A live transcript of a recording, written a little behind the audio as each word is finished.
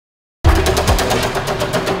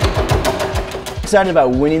excited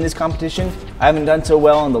about winning this competition. I haven't done so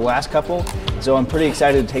well in the last couple, so I'm pretty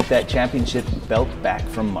excited to take that championship belt back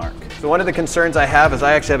from Mark. So one of the concerns I have is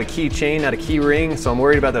I actually have a key chain, not a key ring, so I'm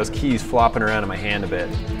worried about those keys flopping around in my hand a bit.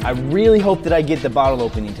 I really hope that I get the bottle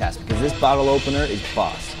opening task because this bottle opener is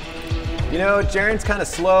boss. You know, Jaron's kind of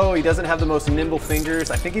slow. He doesn't have the most nimble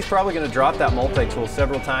fingers. I think he's probably going to drop that multi-tool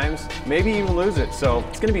several times, maybe even lose it, so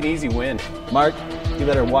it's going to be an easy win. Mark, you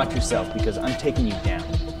better watch yourself because I'm taking you down.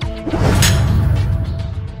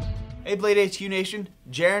 Hey Blade HQ Nation,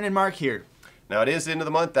 Jaron and Mark here. Now it is the end of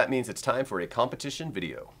the month, that means it's time for a competition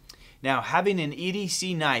video. Now having an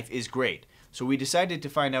EDC knife is great, so we decided to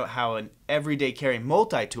find out how an everyday carry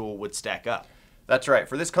multi-tool would stack up. That's right,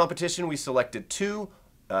 for this competition we selected two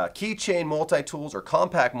keychain multi-tools or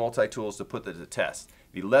compact multi-tools to put to the test.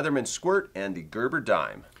 The Leatherman Squirt and the Gerber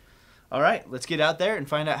Dime. Alright, let's get out there and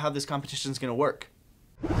find out how this competition is going to work.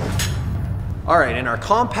 Alright, in our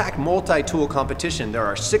compact multi-tool competition there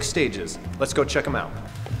are 6 stages. Let's go check them out.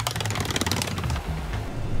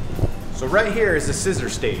 So right here is the scissor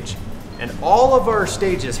stage. And all of our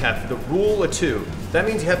stages have the rule of 2. That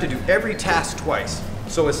means you have to do every task twice.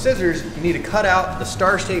 So with scissors, you need to cut out the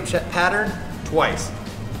star-shaped pattern twice.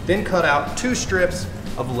 Then cut out 2 strips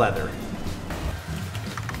of leather.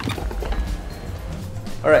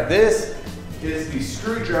 All right, this is the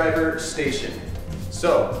screwdriver station.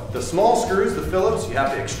 So the small screws, the Phillips, you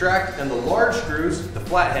have to extract, and the large screws, the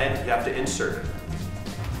flathead, you have to insert.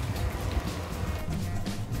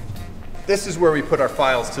 This is where we put our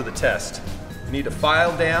files to the test. You need to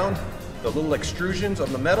file down the little extrusions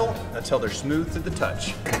on the metal until they're smooth to the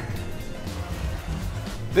touch.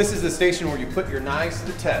 This is the station where you put your knives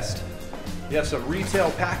to the test. You have some retail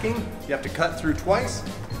packing, you have to cut through twice,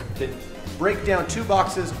 then break down 2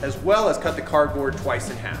 boxes as well as cut the cardboard twice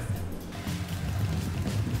in half.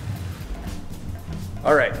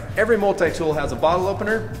 All right, every multi-tool has a bottle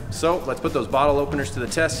opener, so let's put those bottle openers to the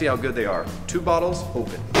test, see how good they are. 2 bottles,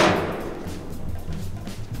 open.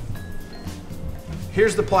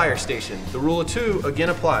 Here's the plier station. The rule of 2 again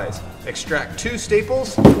applies. Extract 2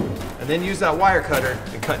 staples, and then use that wire cutter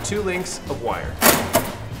and cut 2 lengths of wire.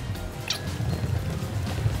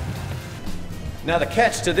 Now the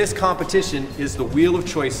catch to this competition is the wheel of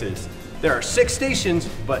choices. There are 6 stations,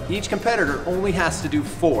 but each competitor only has to do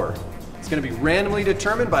 4. It's going to be randomly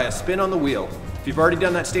determined by a spin on the wheel. If you've already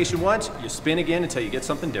done that station once, you spin again until you get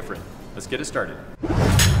something different. Let's get it started.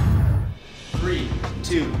 3,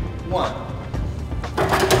 2, 1.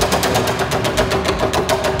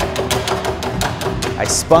 I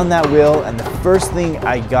spun that wheel and the first thing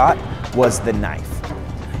I got was the knife.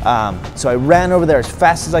 So I ran over there as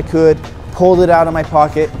fast as I could, pulled it out of my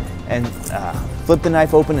pocket, and flipped the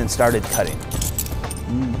knife open and started cutting.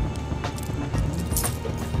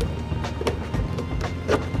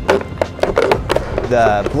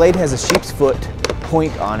 The blade has a sheep's foot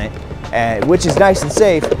point on it, which is nice and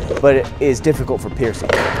safe, but it is difficult for piercing.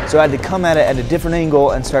 So I had to come at it at a different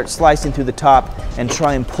angle and start slicing through the top and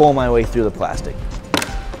try and pull my way through the plastic.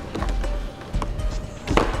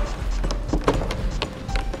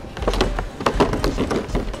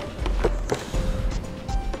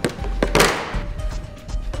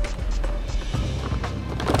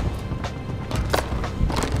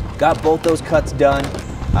 Got both those cuts done.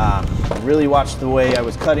 Really watched the way I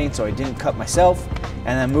was cutting so I didn't cut myself,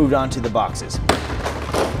 and then moved on to the boxes.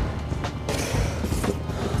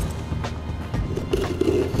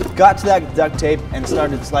 Got to that duct tape and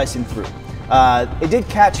started slicing through. It did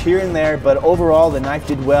catch here and there, but overall the knife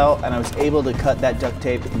did well and I was able to cut that duct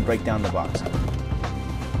tape and break down the box.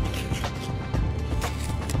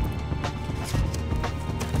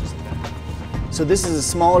 So this is a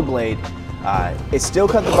smaller blade. It still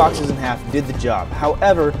cut the boxes in half, did the job.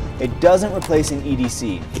 However, it doesn't replace an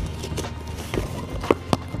EDC.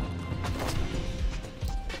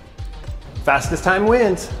 Fastest time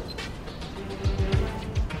wins.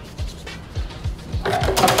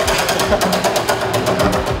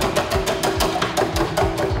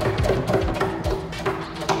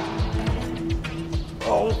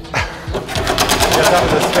 Oh. Guess that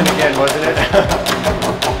was a spin again, wasn't it?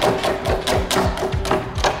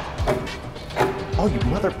 Oh, you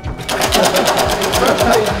mother...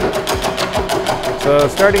 So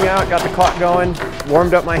starting out, got the clock going,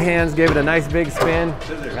 warmed up my hands, gave it a nice big spin,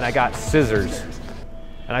 and I got scissors.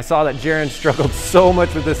 And I saw that Jaron struggled so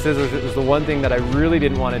much with the scissors, it was the one thing that I really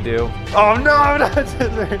didn't want to do. Oh no, not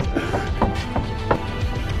scissors!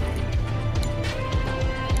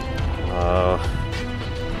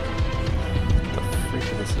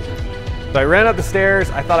 So I ran up the stairs.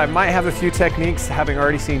 I thought I might have a few techniques, having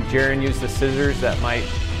already seen Jaron use the scissors, that might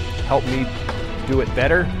help me do it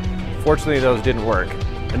better. Fortunately, those didn't work.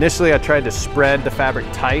 Initially, I tried to spread the fabric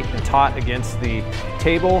tight and taut against the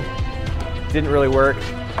table. Didn't really work.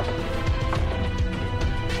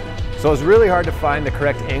 So it was really hard to find the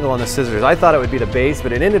correct angle on the scissors. I thought it would be the base,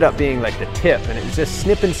 but it ended up being like the tip, and it was just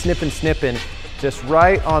snipping, just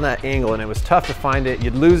right on that angle, and it was tough to find it.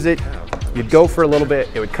 You'd lose it, you'd go for a little bit,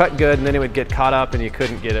 it would cut good, and then it would get caught up and you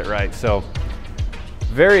couldn't get it right. So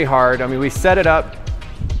very hard. I mean, we set it up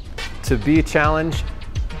to be a challenge,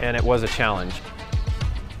 and it was a challenge.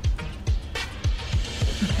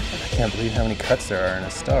 I can't believe how many cuts there are in a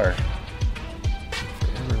star.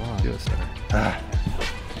 Do a star.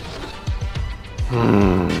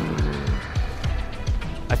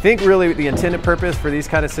 I think really the intended purpose for these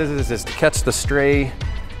kind of scissors is to catch the stray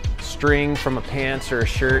string from a pants or a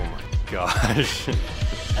shirt. Oh my gosh.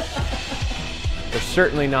 They're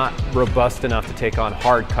certainly not robust enough to take on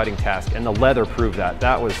hard cutting tasks, and the leather proved that.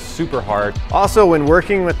 That was super hard. Also, when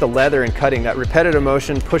working with the leather and cutting, that repetitive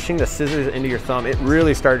motion, pushing the scissors into your thumb, it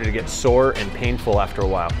really started to get sore and painful after a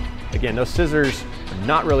while. Again, those scissors are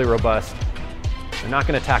not really robust. They're not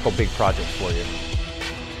going to tackle big projects for you.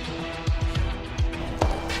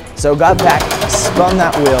 So got back, spun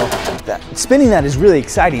that wheel. Spinning that is really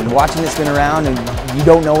exciting. Watching it spin around and you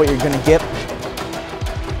don't know what you're going to get.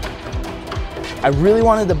 I really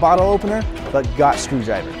wanted the bottle opener, but got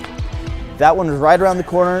screwdriver. That one was right around the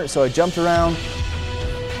corner, so I jumped around,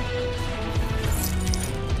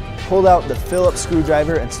 pulled out the Phillips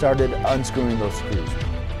screwdriver and started unscrewing those screws.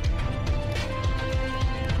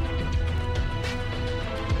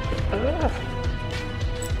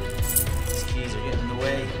 These keys are getting in the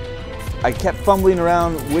way. I kept fumbling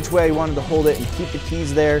around which way I wanted to hold it and keep the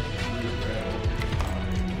keys there.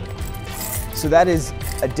 So that is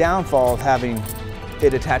a downfall of having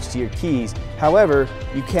it attached to your keys. However,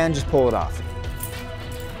 you can just pull it off.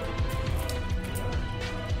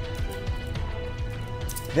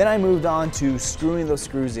 Then I moved on to screwing those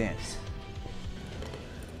screws in.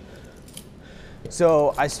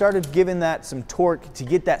 So I started giving that some torque to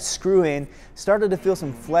get that screw in, started to feel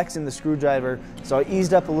some flex in the screwdriver, so I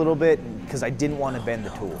eased up a little bit because I didn't want to bend the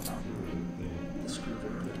tool.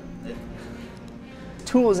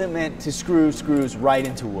 Tool isn't meant to screw screws right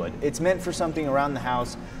into wood. It's meant for something around the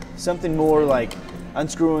house, something more like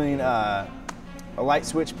unscrewing a light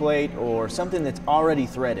switch plate or something that's already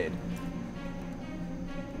threaded.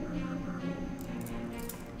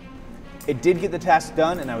 It did get the task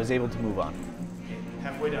done and I was able to move on.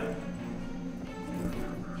 Halfway done.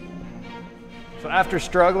 So after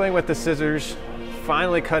struggling with the scissors,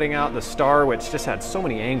 finally cutting out the star, which just had so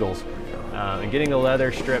many angles, and getting the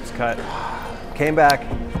leather strips cut, came back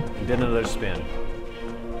and did another spin.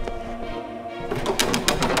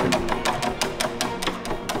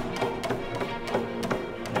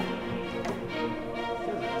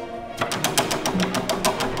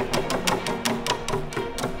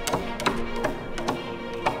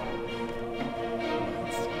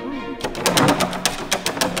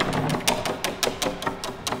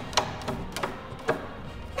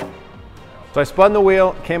 So I spun the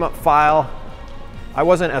wheel, came up file. I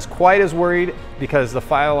wasn't quite as worried because the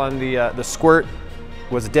file on the squirt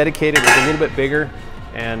was dedicated, it was a little bit bigger,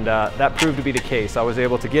 and that proved to be the case. I was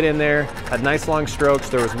able to get in there, had nice long strokes.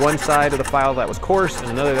 There was one side of the file that was coarse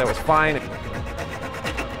and another that was fine.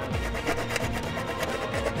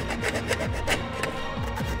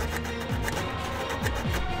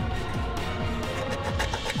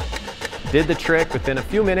 Did the trick within a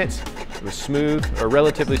few minutes. It was smooth, or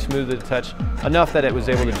relatively smooth to the touch, enough that it was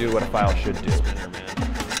able to do what a file should do. I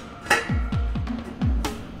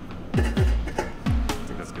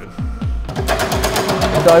think that's good.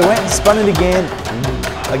 So I went and spun it again.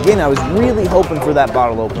 Again, I was really hoping for that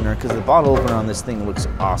bottle opener because the bottle opener on this thing looks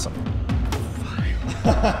awesome.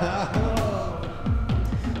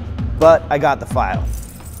 But I got the file.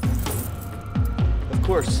 Of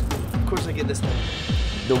course I get this thing.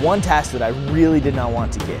 The one task that I really did not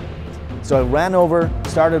want to get. So I ran over,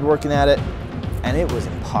 started working at it, and it was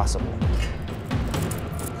impossible.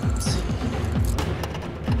 Let's see.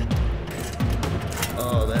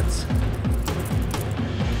 Oh, that's...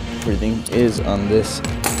 Everything is on this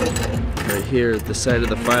right here, the side of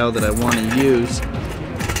the file that I want to use.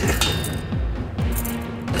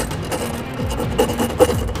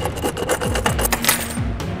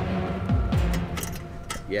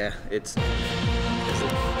 Yeah, it's...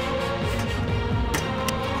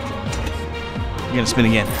 You're gonna spin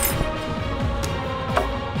again.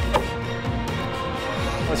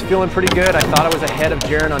 I was feeling pretty good. I thought I was ahead of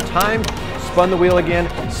Jaron on time. Spun the wheel again,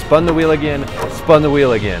 spun the wheel again, spun the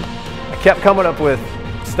wheel again. I kept coming up with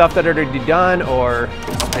stuff that had already done or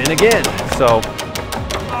spin again. So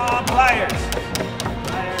want pliers.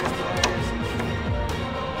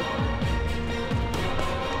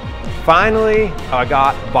 Finally, I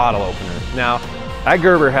got bottle opener. Now, that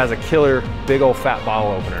Gerber has a killer big old fat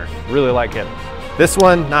bottle opener. Really like it. This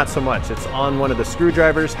one, not so much. It's on one of the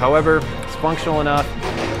screwdrivers. However, it's functional enough.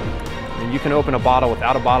 And you can open a bottle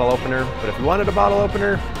without a bottle opener, but if you wanted a bottle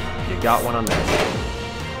opener, you got one on this.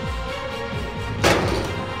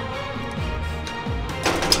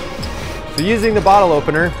 So using the bottle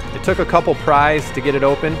opener, it took a couple pries to get it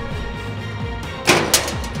open.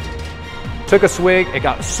 Took a swig, it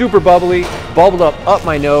got super bubbly, bubbled up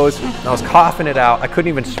my nose, and I was coughing it out. I couldn't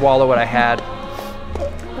even swallow what I had.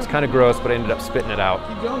 It was kind of gross, but I ended up spitting it out.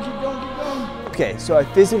 Keep going, keep going, keep going. Okay, so I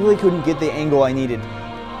physically couldn't get the angle I needed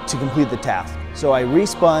to complete the task. So I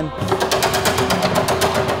respun.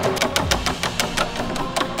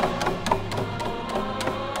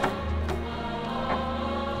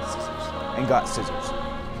 And got scissors.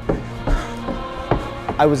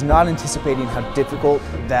 I was not anticipating how difficult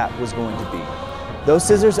that was going to be. Those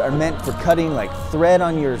scissors are meant for cutting like thread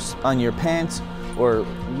on your pants or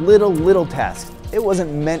little tasks. It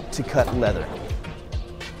wasn't meant to cut leather.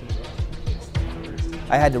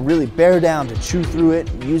 I had to really bear down to chew through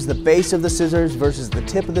it, use the base of the scissors versus the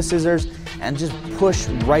tip of the scissors, and just push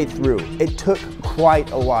right through. It took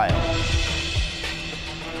quite a while.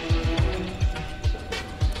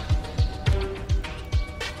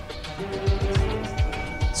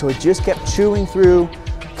 So it just kept chewing through,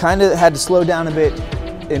 kind of had to slow down a bit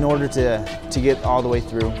in order to get all the way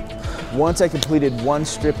through. Once I completed one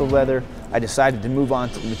strip of leather, I decided to move on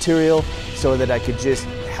to the material so that I could just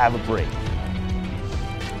have a break.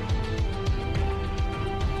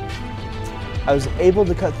 I was able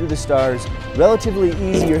to cut through the stars relatively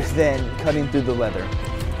easier than cutting through the leather.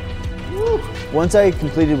 Once I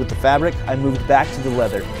completed with the fabric, I moved back to the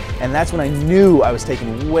leather, and that's when I knew I was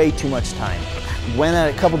taking way too much time. Went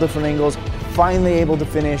at a couple different angles, finally able to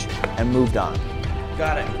finish, and moved on.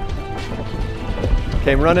 Got it.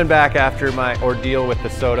 Came running back after my ordeal with the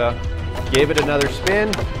soda, gave it another spin,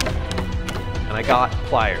 and I got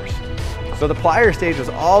pliers. So the plier stage was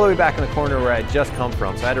all the way back in the corner where I had just come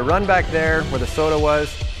from. So I had to run back there where the soda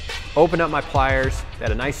was, open up my pliers, they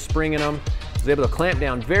had a nice spring in them. I was able to clamp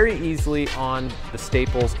down very easily on the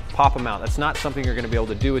staples, pop them out. That's not something you're gonna be able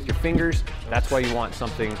to do with your fingers. That's why you want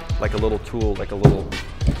something like a little tool, like a little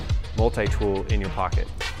multi-tool in your pocket.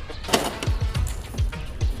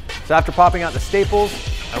 So after popping out the staples,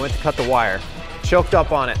 I went to cut the wire. Choked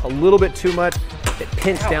up on it a little bit too much. It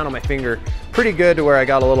pinched down on my finger pretty good to where I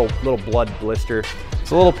got a little blood blister.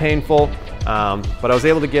 It's a little painful, but I was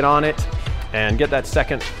able to get on it and get that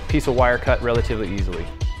second piece of wire cut relatively easily.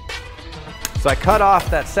 So I cut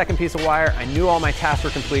off that second piece of wire. I knew all my tasks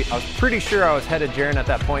were complete. I was pretty sure I was headed Jaron at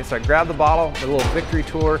that point, so I grabbed the bottle, a little victory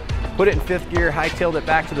tour, put it in 5th gear, hightailed it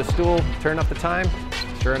back to the stool, turned up the time.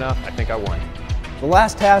 Sure enough, I think I won. The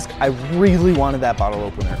last task, I really wanted that bottle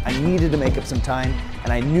opener. I needed to make up some time,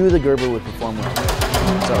 and I knew the Gerber would perform well.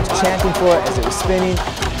 So I was chanting for it as it was spinning.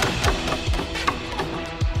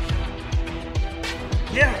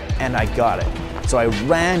 Yeah. And I got it. So I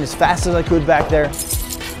ran as fast as I could back there.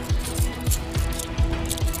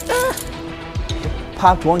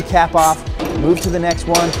 Popped one cap off, moved to the next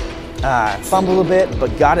one, fumbled a bit,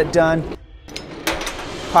 but got it done.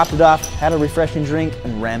 Popped it off, had a refreshing drink,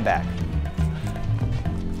 and ran back.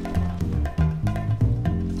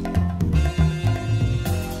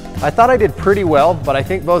 I thought I did pretty well, but I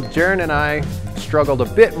think both Jaron and I struggled a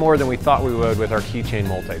bit more than we thought we would with our keychain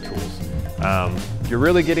multi-tools. You're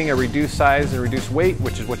really getting a reduced size and reduced weight,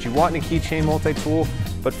 which is what you want in a keychain multi-tool,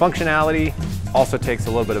 but functionality also takes a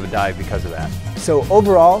little bit of a dive because of that. So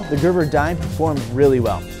overall, the Gerber Dime performed really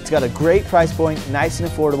well. It's got a great price point, nice and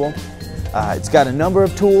affordable. It's got a number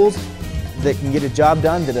of tools that can get a job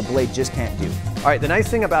done that a blade just can't do. All right, the nice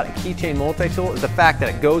thing about a keychain multi-tool is the fact that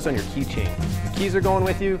it goes on your keychain. The keys are going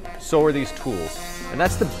with you, so are these tools. And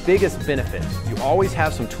that's the biggest benefit. You always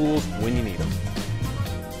have some tools when you need them.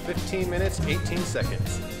 15 minutes, 18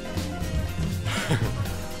 seconds.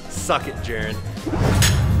 Suck it, Jaron.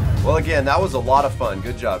 Well, again, that was a lot of fun.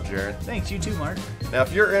 Good job, Jaron. Thanks, you too, Mark. Now,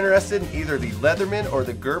 if you're interested in either the Leatherman or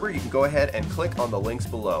the Gerber, you can go ahead and click on the links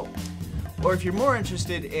below. Or if you're more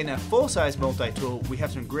interested in a full-size multi-tool, we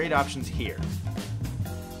have some great options here.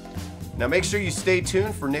 Now make sure you stay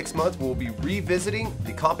tuned for next month. We'll be revisiting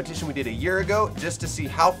the competition we did a year ago just to see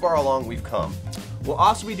how far along we've come. We'll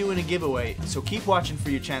also be doing a giveaway, so keep watching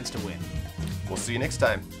for your chance to win. We'll see you next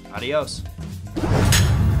time. Adios.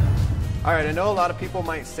 All right, I know a lot of people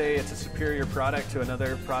might say it's a superior product to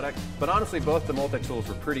another product, but honestly, both the multi-tools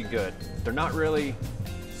were pretty good. They're not really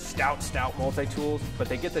stout multi-tools, but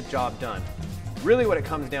they get the job done. Really what it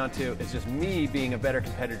comes down to is just me being a better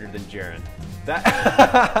competitor than Jaron.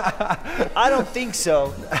 I don't think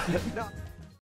so. No.